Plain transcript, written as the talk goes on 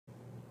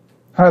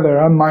Hi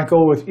there, I'm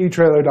Michael with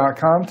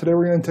etrailer.com. Today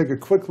we're going to take a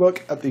quick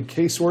look at the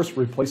K-Source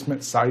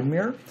replacement side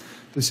mirror.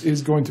 This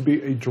is going to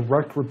be a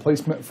direct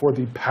replacement for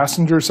the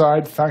passenger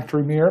side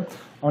factory mirror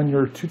on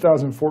your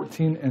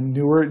 2014 and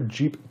newer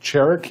Jeep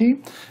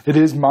Cherokee. It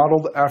is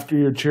modeled after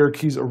your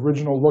Cherokee's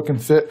original look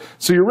and fit,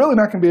 so you're really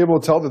not going to be able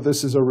to tell that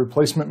this is a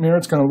replacement mirror.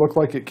 It's going to look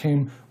like it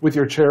came with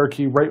your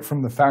Cherokee right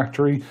from the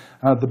factory.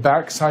 The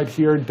back side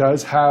here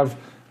does have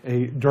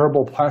a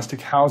durable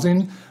plastic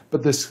housing,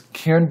 but this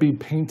can be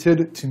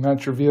painted to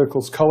match your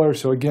vehicle's color.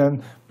 So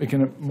again,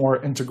 making it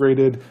more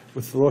integrated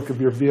with the look of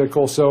your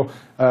vehicle. So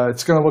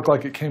it's going to look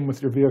like it came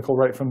with your vehicle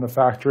right from the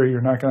factory. You're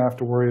not going to have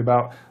to worry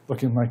about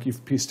looking like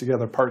you've pieced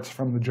together parts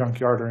from the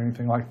junkyard or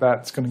anything like that.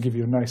 It's going to give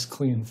you a nice,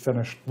 clean,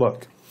 finished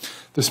look.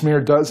 This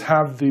mirror does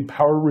have the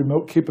power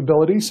remote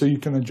capability, so you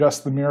can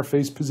adjust the mirror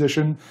face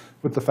position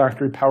with the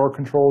factory power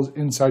controls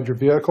inside your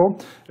vehicle.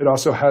 It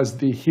also has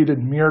the heated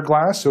mirror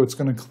glass, so it's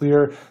going to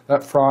clear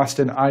that frost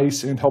and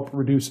ice and help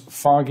reduce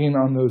fogging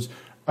on those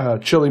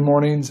chilly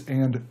mornings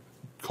and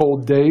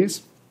cold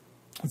days.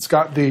 It's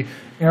got the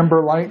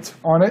amber light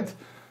on it,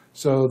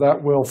 so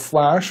that will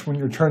flash when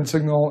your turn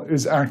signal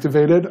is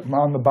activated.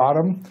 On the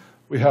bottom,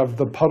 we have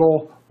the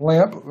puddle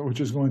lamp,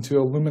 which is going to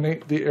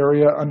illuminate the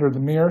area under the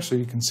mirror so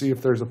you can see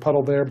if there's a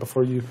puddle there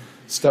before you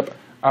step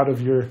out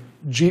of your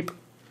Jeep.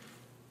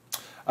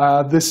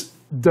 This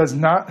does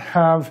not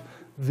have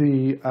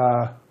the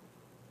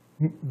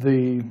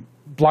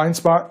blind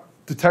spot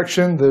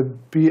detection, the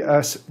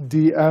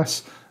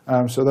BSDS,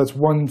 so that's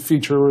one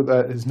feature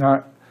that is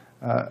not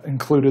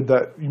included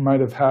that you might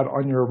have had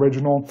on your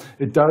original.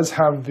 It does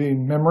have the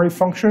memory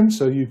function,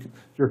 so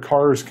your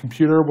car's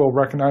computer will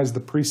recognize the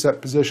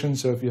preset position,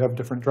 so if you have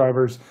different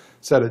drivers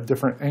set at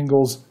different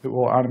angles, it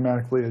will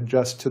automatically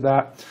adjust to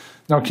that.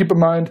 Now keep in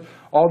mind,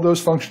 all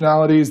those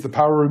functionalities, the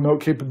power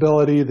remote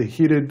capability, the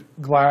heated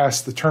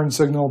glass, the turn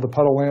signal, the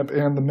puddle lamp,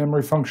 and the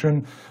memory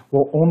function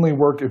will only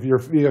work if your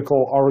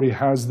vehicle already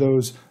has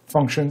those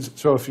functions.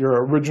 So if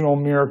your original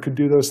mirror could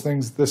do those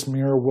things, this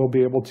mirror will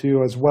be able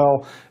to as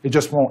well. It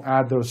just won't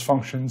add those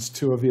functions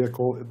to a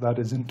vehicle that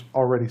isn't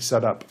already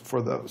set up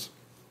for those.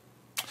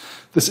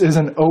 This is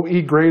an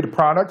OE grade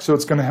product, so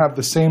it's going to have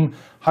the same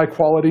high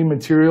quality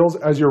materials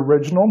as your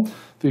original.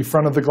 The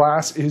front of the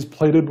glass is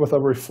plated with a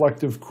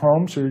reflective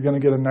chrome, so you're going to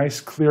get a nice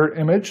clear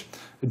image.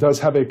 It does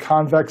have a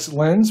convex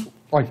lens,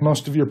 like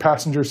most of your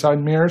passenger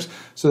side mirrors,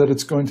 so that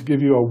it's going to give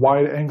you a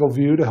wide angle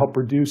view to help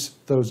reduce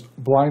those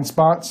blind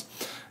spots.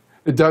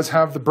 It does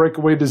have the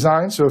breakaway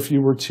design, so if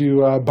you were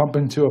to bump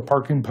into a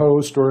parking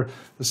post or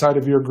the side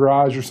of your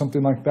garage or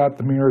something like that,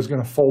 the mirror is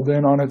going to fold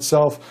in on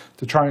itself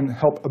to try and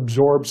help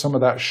absorb some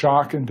of that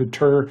shock and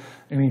deter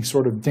any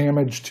sort of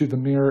damage to the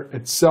mirror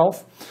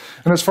itself.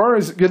 And as far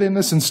as getting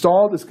this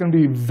installed, it's going to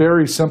be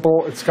very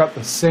simple. It's got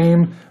the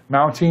same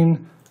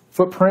mounting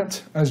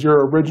footprint as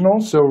your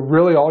original, so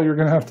really all you're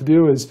going to have to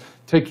do is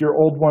take your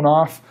old one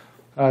off,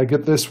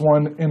 get this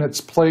one in its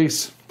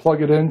place,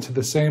 plug it into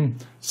the same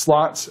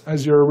slots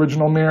as your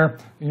original mirror,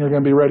 and you're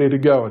going to be ready to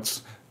go.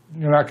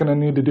 You're not going to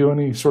need to do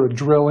any sort of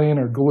drilling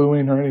or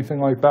gluing or anything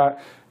like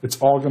that. It's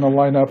all going to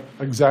line up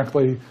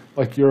exactly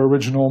like your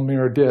original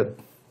mirror did.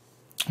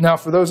 Now,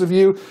 for those of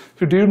you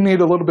who do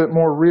need a little bit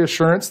more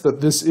reassurance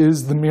that this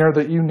is the mirror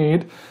that you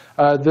need,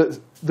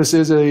 this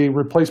is a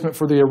replacement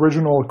for the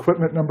original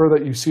equipment number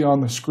that you see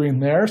on the screen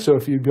there. So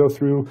if you go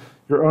through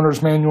your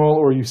owner's manual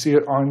or you see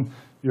it on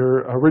your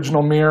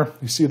original mirror,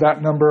 you see that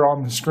number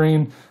on the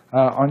screen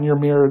on your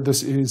mirror.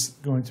 This is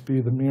going to be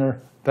the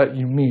mirror that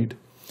you need.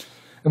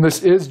 And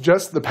this is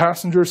just the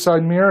passenger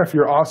side mirror. If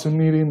you're also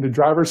needing the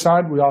driver's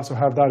side, we also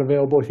have that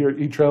available here at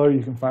eTrailer.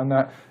 You can find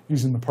that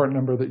using the part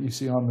number that you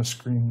see on the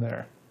screen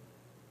there.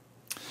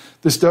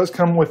 This does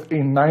come with a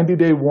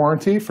 90-day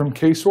warranty from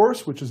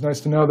K-Source, which is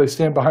nice to know. They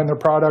stand behind their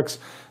products.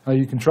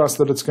 You can trust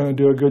that it's going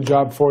to do a good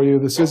job for you.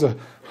 This is a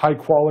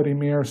high-quality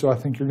mirror, so I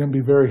think you're going to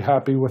be very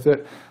happy with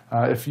it.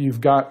 If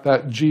you've got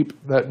that Jeep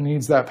that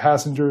needs that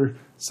passenger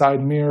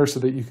side mirror so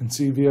that you can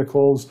see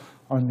vehicles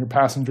on your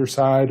passenger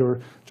side or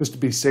just to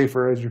be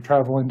safer as you're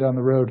traveling down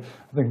the road,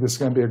 I think this is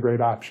going to be a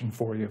great option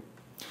for you.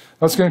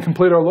 That's going to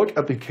complete our look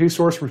at the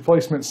K-Source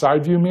replacement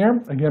side view mirror.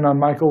 Again, I'm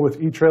Michael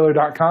with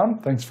etrailer.com.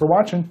 Thanks for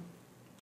watching.